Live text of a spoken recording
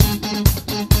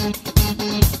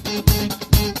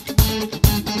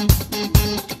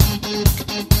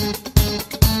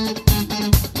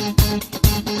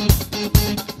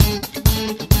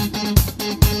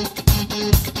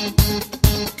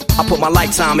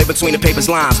time in between the paper's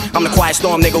lines. I'm the quiet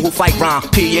storm nigga who fight rhyme.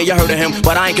 P, yeah, you heard of him,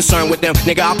 but I ain't concerned with them.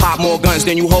 Nigga, I pop more guns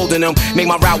than you holding them. Make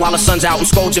my route while the sun's out and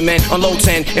scold your men. Unload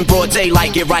 10 in broad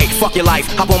daylight, get right, fuck your life.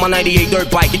 Hop on my 98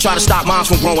 dirt bike, you try to stop moms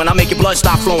from growing. I make your blood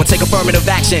stop flowing, take affirmative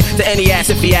action to any ass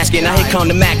if he asking. Now here come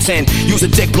the Mac 10, use a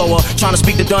dick blower, trying to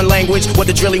speak the done language. What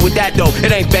the drilly with that though?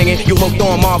 It ain't banging, you hooked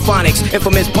on Marphonics,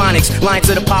 infamous Bonics. Lying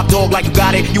to the pop dog like you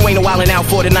got it. You ain't no wildin' out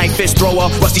for the night, fist thrower.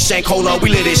 Rusty Shank Cola, we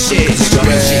lit this shit. This is the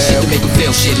real shit, shit to make them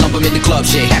feel shit. Lump 'em in the club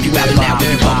shit, have you out now,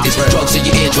 baby, pump this. Drugs in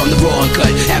your eardrum, the raw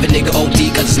uncut. Have a nigga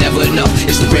OD, cause it's never enough.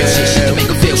 It's the real shit, shit to make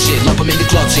them feel shit. Lump 'em in the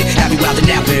club shit, have you out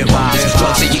now, baby, pump this.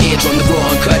 Drugs in your eardrum, the raw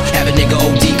uncut. Have a nigga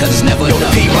OD, cause it's never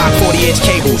enough. P-Rock 40-inch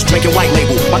cables, drinking white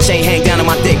label. My chain hang down on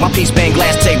my dick, my piece bang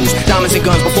glass tables. Diamonds and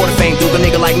guns before the fame through. A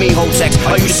nigga like me hold sex.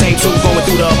 Are you the same too, going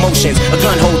through the emotions? A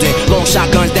gun holding, long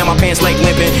shotguns down my pants leg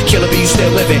limping. Killer B, you still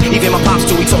living. Even my pops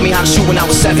too, he taught me how to shoot when I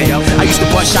was 7. I used to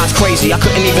bust shots crazy, I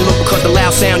couldn't even look because the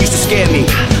loud sound used to scare me.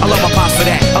 I love my pops for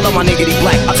that, I love my nigga, he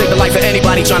black. I take the life of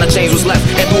anybody trying to change what's left.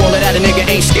 And through all of that, a nigga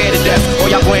ain't scared to death. All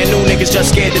y'all brand new niggas just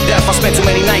scared to death. I spent too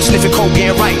many nights sniffing coke,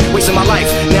 getting right, wasting my life.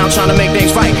 Now I'm trying to make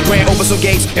things right. Grand open some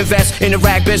gates, invest in the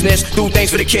rag business, do things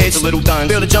for the kids. A little done.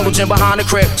 Build a jungle gym behind the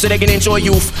crib so they can enjoy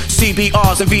youth.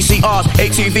 CBRs and VCRs,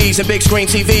 ATVs and big screen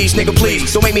TVs. Nigga,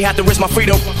 please don't make me have to risk my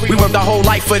freedom. We worked our whole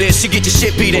life for this. You get your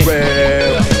shit beaten.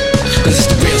 Cause it's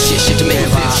the real shit, shit to make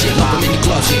them feel shit. Lump 'em in the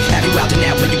club shit, have you out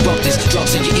now when you bump this.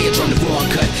 Drugs in your eardrum, the raw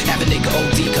uncut. Have a nigga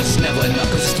OD, cause it's never enough.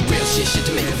 Cause it's the real shit, shit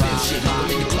to make them feel shit. Lump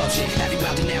 'em in the club shit, have you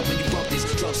out now when you bump this.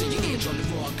 Drugs in your eardrum, the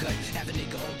raw uncut. Have a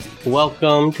nigga OD.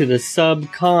 Welcome to the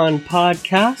Subcon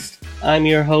Podcast. I'm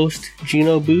your host,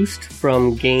 Gino Boost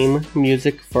from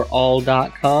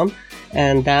GameMusicForAll.com,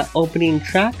 and that opening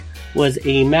track was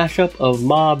a mashup of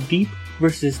Mobb Deep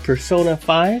versus Persona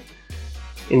 5,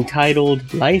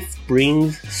 entitled Life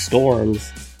Brings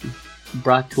Storms,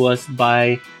 brought to us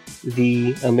by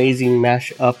the amazing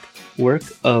mashup work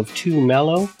of 2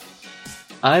 Mellow.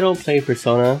 I don't play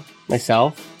Persona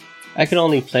myself. I can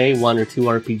only play 1 or 2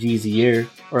 RPGs a year,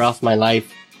 or else my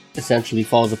life essentially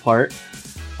falls apart.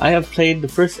 I have played the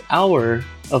first hour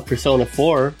of Persona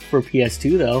 4 for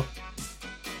PS2 though,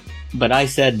 but I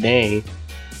said nay.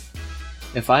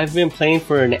 If I've been playing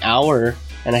for an hour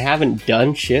and I haven't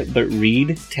done shit but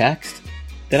read text,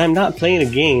 then I'm not playing a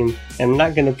game, and I'm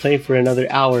not gonna play for another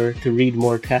hour to read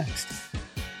more text.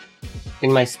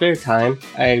 In my spare time,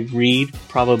 I read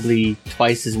probably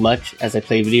twice as much as I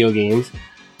play video games,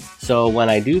 so when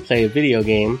I do play a video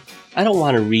game, I don't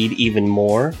want to read even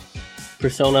more.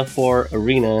 Persona 4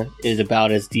 Arena is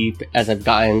about as deep as I've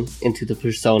gotten into the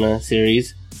Persona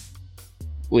series,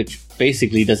 which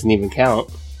basically doesn't even count.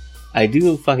 I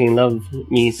do fucking love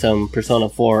me some Persona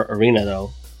 4 Arena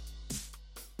though.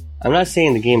 I'm not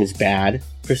saying the game is bad.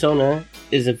 Persona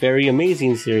is a very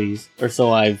amazing series, or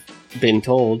so I've been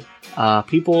told.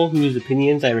 People whose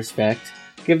opinions I respect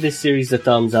give this series a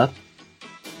thumbs up,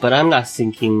 but I'm not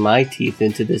sinking my teeth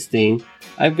into this thing.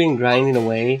 I've been grinding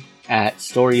away at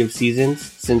Story of Seasons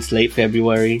since late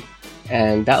February,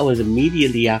 and that was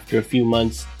immediately after a few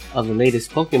months of the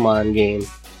latest Pokemon game.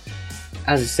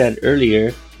 As I said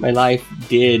earlier, my life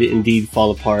did indeed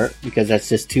fall apart because that's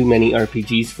just too many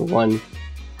RPGs for one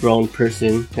grown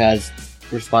person who has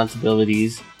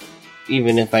responsibilities,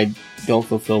 even if I don't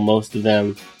fulfill most of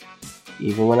them,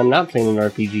 even when I'm not playing an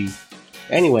RPG.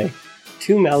 Anyway,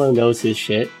 2 Mellow knows his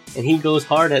shit, and he goes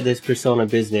hard at this Persona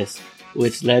business,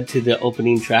 which led to the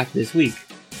opening track this week.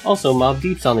 Also, Mobb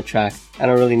Deep's on the track. I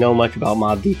don't really know much about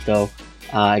Mobb Deep though.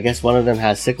 I guess one of them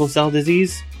has sickle cell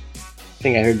disease? I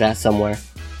think I heard that somewhere.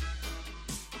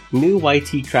 New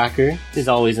YT Cracker is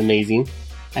always amazing.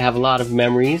 I have a lot of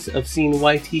memories of seeing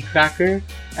YT Cracker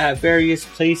at various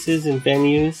places and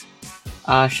venues.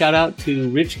 Shout out to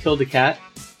Rich Kildacat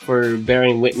for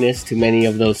bearing witness to many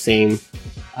of those same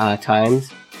times.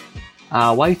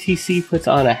 YTC puts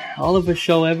on a hell of a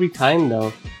show every time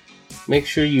though. Make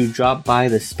sure you drop by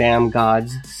the Spam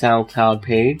Gods SoundCloud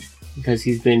page, because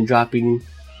he's been dropping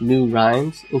new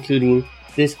rhymes, including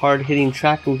this hard-hitting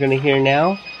track we're gonna hear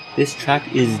now. This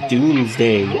track is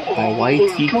Doomsday by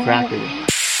YT Cracker.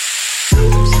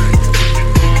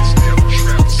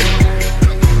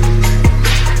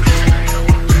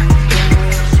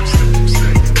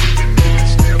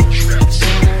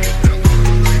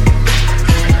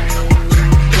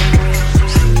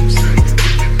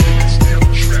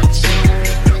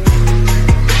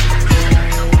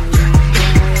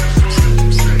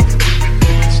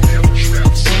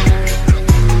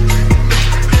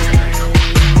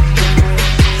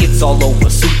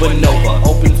 Supernova,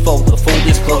 open folder, full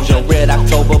disclosure, red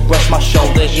October, brush my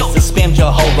shoulder, it's a spam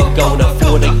Jehovah, go to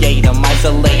for the gate 'em,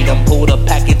 isolate 'em, pull the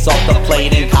packets off the plate.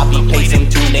 manipulate and copy paste him.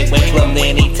 Tune it when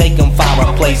Lenny take him,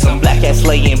 fire replace him. Black cat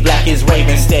slaying, black is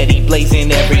raving, steady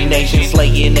blazing every nation,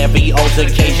 slaying every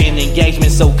altercation.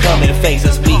 Engagement so come and face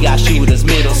us. We got shooters,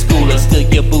 middle schoolers, still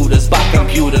your Buddhas by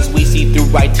computers. We see through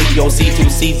right to your C2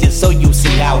 sees it, so you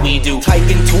see how we do.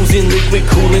 Typing tools in liquid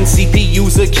cooling,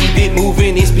 CPUs will keep it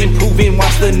moving. It's been proven,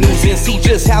 watch the news and see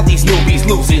just how these newbies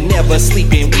losing. Never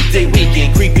sleeping, weekday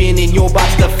weekend, creeping in your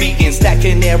box, defeating,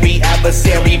 stacking every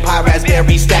adversary. Pie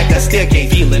raspberry, stack a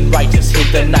staircase, feeling righteous.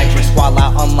 Hit the nitrous while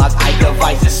I unlock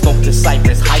iDevices. Smoke the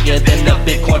cypress, higher than the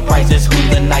Bitcoin prices. Who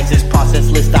the nicest? Process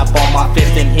list up on my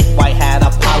fist and hit white hat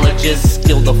apologists.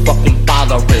 Still the fucking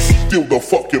ballerist. Still the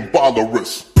fucking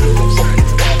ballerist.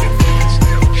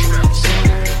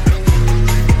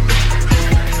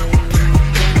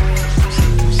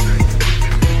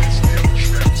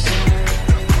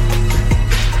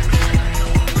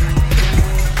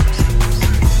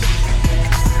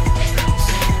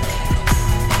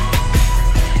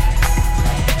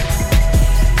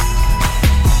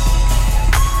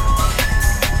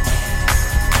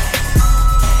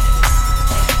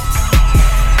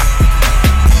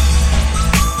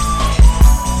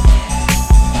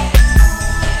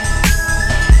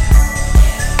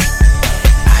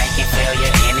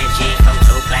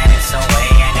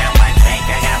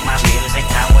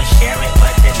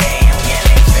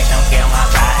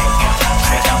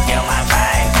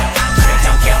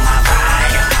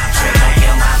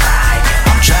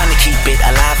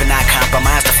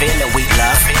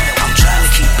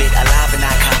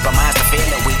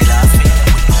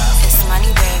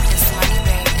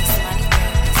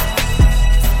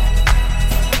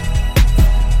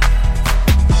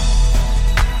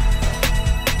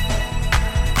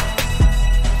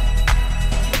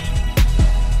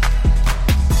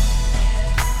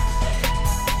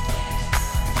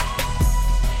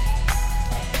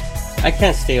 I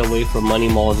can't stay away from Money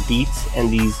Mall's beats and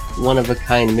these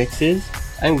one-of-a-kind mixes.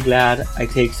 I'm glad I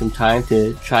take some time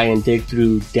to try and dig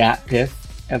through DatPiff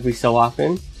every so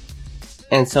often,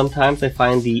 and sometimes I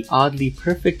find the oddly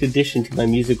perfect addition to my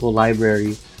musical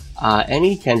library.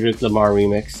 Any Kendrick Lamar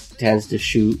remix tends to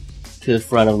shoot to the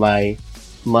front of my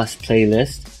must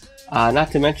playlist,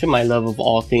 not to mention my love of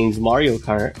all things Mario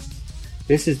Kart.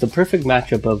 This is the perfect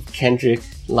matchup of Kendrick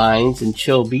lines and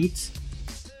chill beats,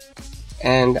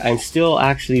 and I'm still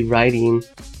actually writing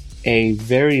a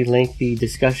very lengthy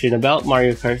discussion about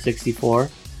Mario Kart 64,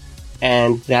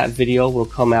 and that video will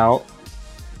come out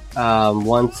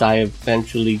once I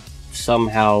eventually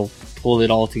somehow pull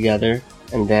it all together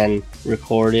and then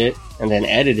record it and then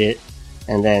edit it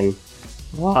and then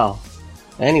wow.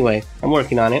 Anyway, I'm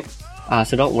working on it,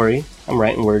 so don't worry, I'm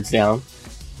writing words down.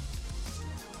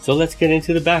 So let's get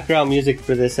into the background music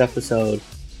for this episode.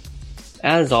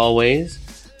 As always,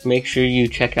 make sure you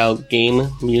check out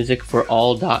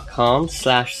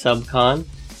gamemusicforall.com/subcon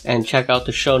and check out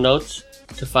the show notes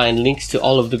to find links to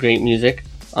all of the great music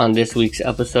on this week's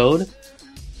episode.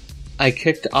 I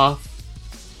kicked off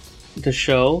the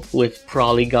show with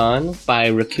Polygon by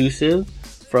Reclusive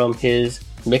from his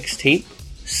mixtape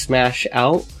Smash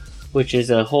Out, which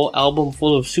is a whole album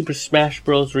full of Super Smash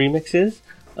Bros. Remixes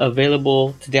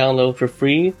available to download for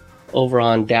free over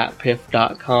on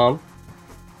datpiff.com.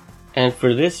 And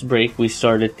for this break, we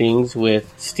started things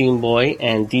with Steamboy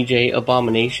and DJ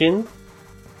Abomination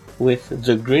with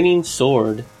The Grinning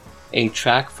Sword, a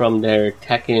track from their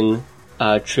Tekken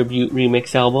tribute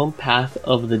remix album, Path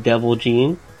of the Devil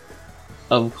Gene.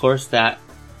 Of course, that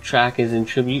track is in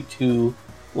tribute to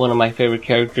one of my favorite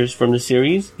characters from the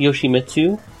series,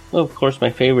 Yoshimitsu. Well, of course,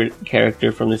 my favorite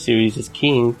character from the series is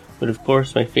King, but of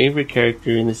course, my favorite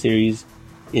character in the series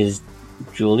is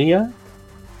Julia.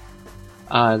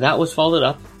 That was followed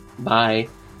up by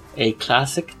a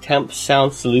classic Temp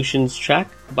Sound Solutions track,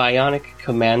 Bionic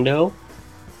Commando,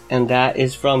 and that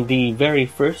is from the very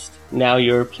first Now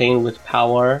You're Playing with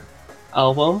Power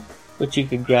album, which you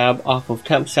could grab off of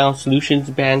Temp Sound Solutions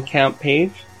Bandcamp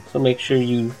page, so make sure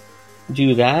you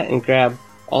do that and grab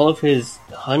all of his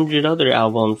 100 other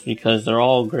albums because they're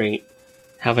all great.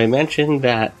 Have I mentioned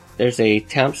that there's a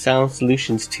Temp Sound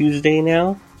Solutions Tuesday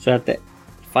now? So at the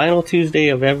final Tuesday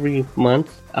of every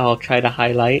month, I'll try to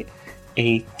highlight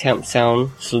a Temp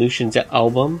Sound Solutions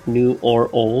album, new or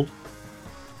old.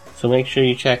 So make sure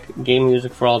you check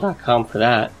GameMusicForAll.com for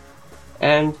that.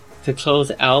 And to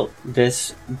close out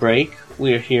this break,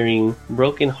 we are hearing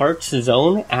Broken Hearts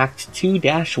Zone Act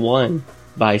 2-1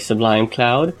 by Sublime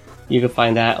Cloud. You can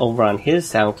find that over on his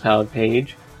SoundCloud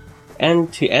page.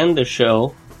 And to end the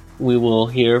show, we will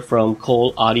hear from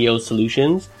Cole Audio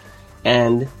Solutions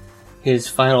and his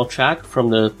final track from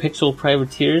the Pixel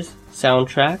Privateers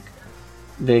soundtrack,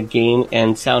 the game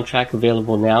and soundtrack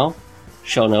available now.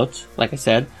 Show notes, like I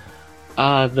said.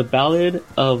 The Ballad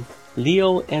of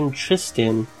Leo and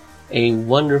Tristan, a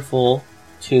wonderful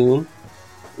tune,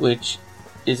 which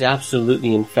is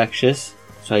absolutely infectious.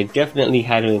 So I definitely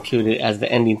had to include it as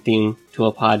the ending theme to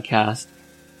a podcast.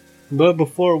 But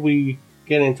before we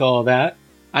get into all that,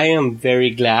 I am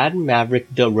very glad Maverick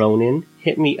DeRonin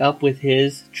hit me up with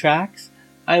his tracks.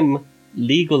 I'm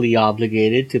legally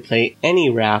obligated to play any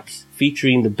raps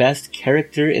featuring the best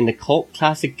character in the cult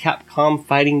classic Capcom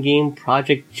fighting game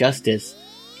Project Justice.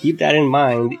 Keep that in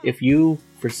mind if you,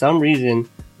 for some reason,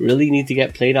 really need to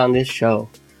get played on this show.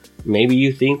 Maybe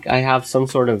you think I have some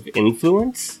sort of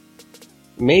influence?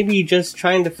 Maybe just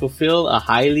trying to fulfill a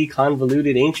highly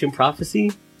convoluted ancient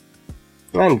prophecy?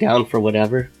 I'm down for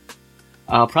whatever.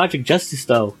 Project Justice,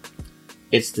 though.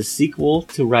 It's the sequel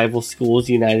to Rival Schools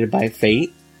United by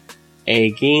Fate.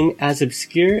 A game as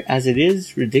obscure as it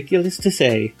is ridiculous to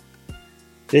say.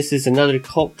 This is another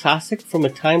cult classic from a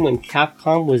time when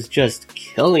Capcom was just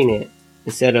killing it,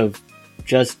 instead of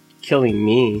just killing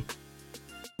me.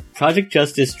 Project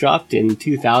Justice dropped in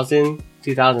 2000,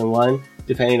 2001,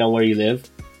 depending on where you live.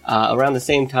 Around the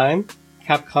same time,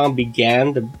 Capcom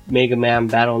began the Mega Man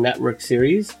Battle Network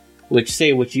series, which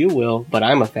say what you will, but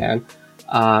I'm a fan.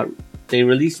 They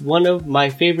released one of my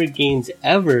favorite games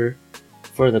ever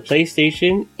for the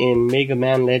PlayStation in Mega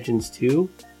Man Legends 2,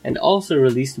 and also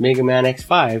released Mega Man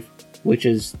X5, which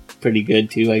is pretty good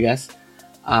too, I guess.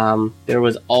 There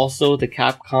was also the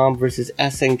Capcom vs.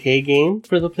 SNK game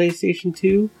for the PlayStation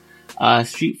 2.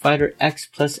 Street Fighter X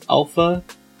plus Alpha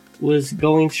was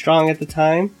going strong at the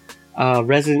time.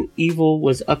 Resident Evil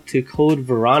was up to Code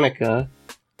Veronica.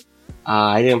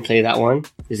 I didn't play that one.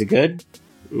 Is it good?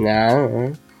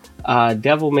 Nah.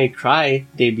 Devil May Cry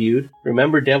debuted.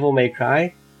 Remember Devil May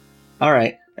Cry?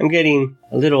 Alright, I'm getting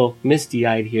a little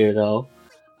misty-eyed here though.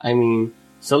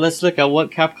 So let's look at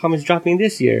what Capcom is dropping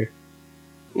this year.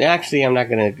 Actually, I'm not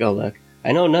gonna go look.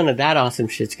 I know none of that awesome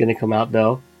shit's gonna come out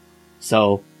though.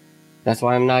 So, that's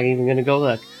why I'm not even gonna go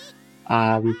look.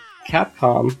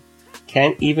 Capcom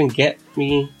can't even get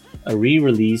me a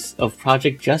re-release of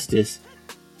Project Justice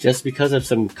just because of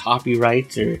some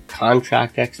copyrights or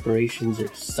contract expirations or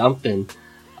something.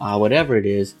 Whatever it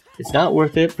is, it's not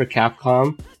worth it for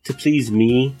Capcom to please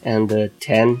me and the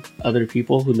 10 other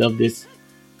people who love this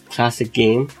classic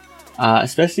game.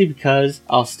 Especially because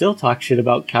I'll still talk shit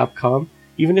about Capcom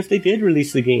even if they did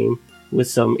release the game with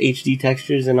some HD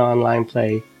textures and online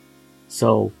play.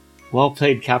 So, well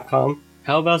played, Capcom.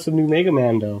 How about some new Mega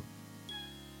Man though?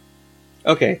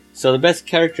 Okay, so the best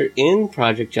character in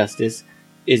Project Justice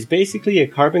is basically a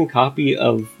carbon copy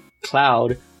of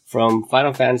Cloud from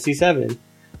Final Fantasy VII.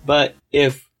 But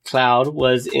if Cloud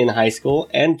was in high school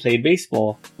and played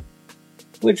baseball,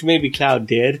 which maybe Cloud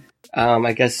did,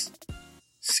 I guess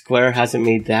Square hasn't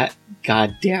made that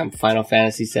goddamn Final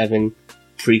Fantasy VII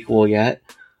prequel yet.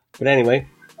 But anyway,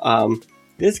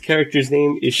 this character's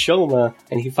name is Shoma,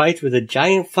 and he fights with a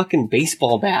giant fucking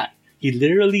baseball bat. He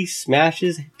literally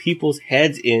smashes people's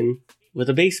heads in with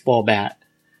a baseball bat.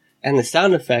 And the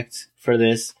sound effects for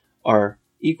this are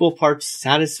equal parts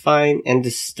satisfying and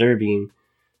disturbing.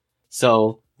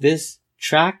 So, this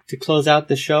track to close out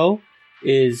the show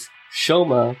is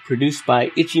Shoma, produced by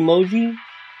Ichimoji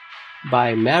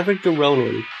by Maverick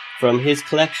DeRonin from his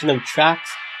collection of tracks,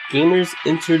 Gamers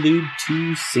Interlude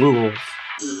 2 Singles.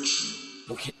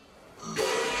 Okay.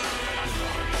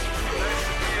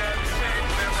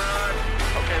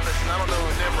 I don't know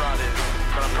who Nimrod is,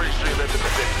 but I'm pretty sure he lives in the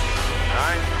city.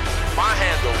 Alright? My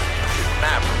handle is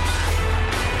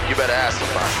Maverick. You better ask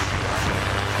somebody.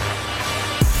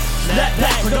 Snap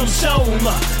back with them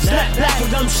Shoma. Snap back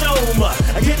with them Shoma.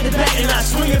 I get the bat and I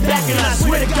swing it back and I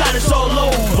swear to God it's all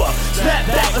over. Snap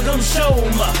back with them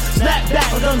Shoma. Snap back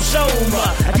with them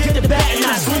Shoma. I get the bat and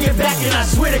I swing it back and I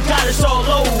swear to God it's all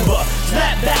over.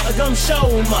 Snap back with them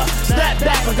Shoma. Snap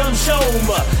back with them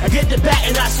Shoma. I get the bat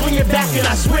and I swing it back and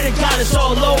I swear to God it's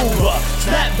all over.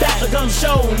 Snap back with them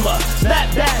Shoma. Snap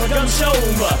back with them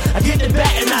Shoma. I get the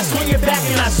bat and I swing it back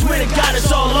and I swear to God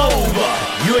it's all over.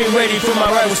 You ain't ready for my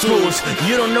rival schools.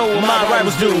 You don't know what my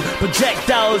rivals do.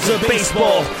 Projectiles of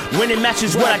baseball. Winning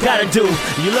matches what I gotta do.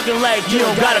 You looking like you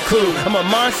don't got a clue. I'm a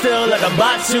monster like a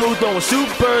Batsu, throwing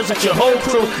supers at your whole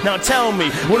crew. Now tell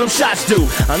me what them shots do.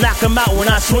 I'll knock them out when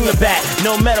I swing a bat.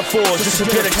 No metaphors, just a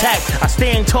good attack. I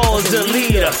stand tall as a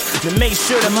leader to make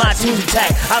sure that my team's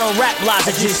attack. I don't rap lies,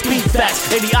 I just speak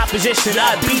facts. Any opposition,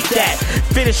 I beat that.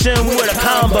 Finish him with a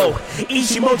combo.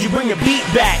 Each emoji bring a beat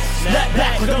back. Snap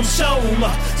back with them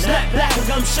Shoma. Snap back like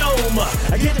I'm Shoma.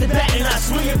 I get the bat and I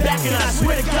swing it back and I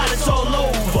swear to God it's all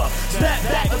over. Snap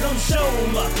back like I'm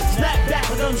Shoma. Snap back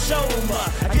like I'm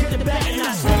Shoma. I get the bat and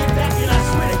I swing it back and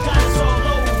I swear to God it's all over.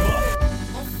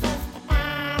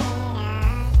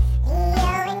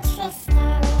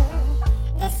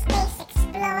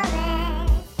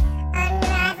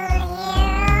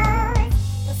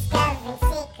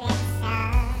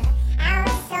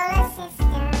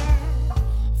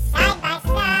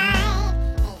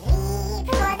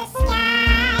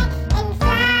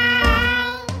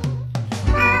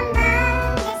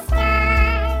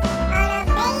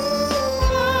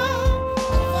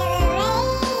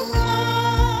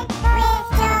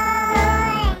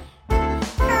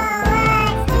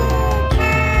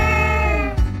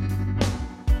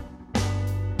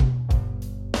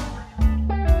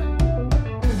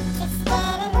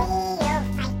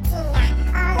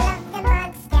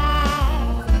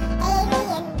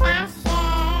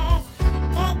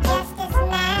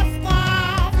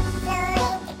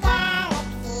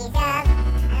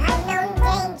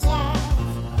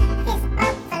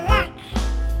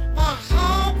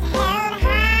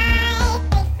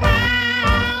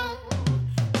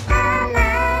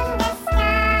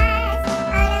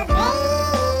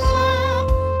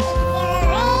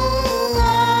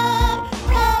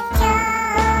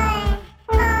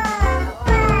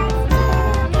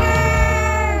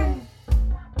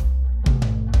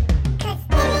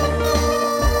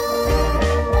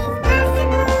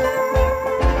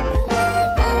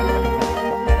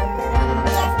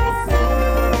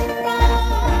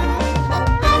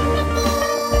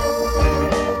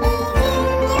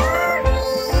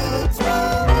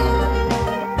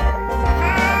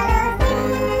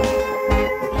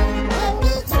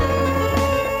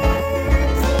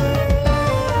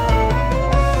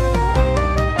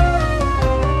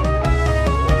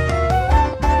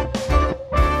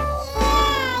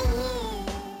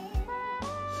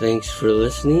 Thanks for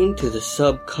listening to the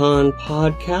Subcon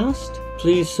podcast.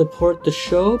 Please support the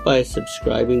show by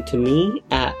subscribing to me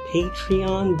at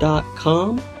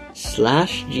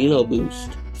patreon.com/GenoBoost.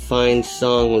 Find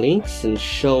song links and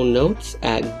show notes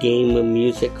at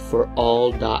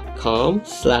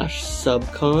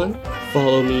gamemusicforall.com/subcon.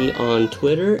 Follow me on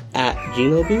Twitter at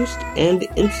GenoBoost and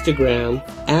Instagram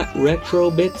at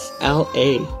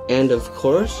RetrobitsLA. And of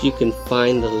course, you can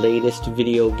find the latest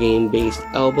video game-based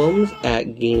albums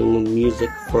at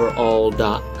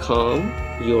gamemusicforall.com.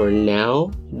 You're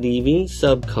now leaving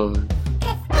Subcon.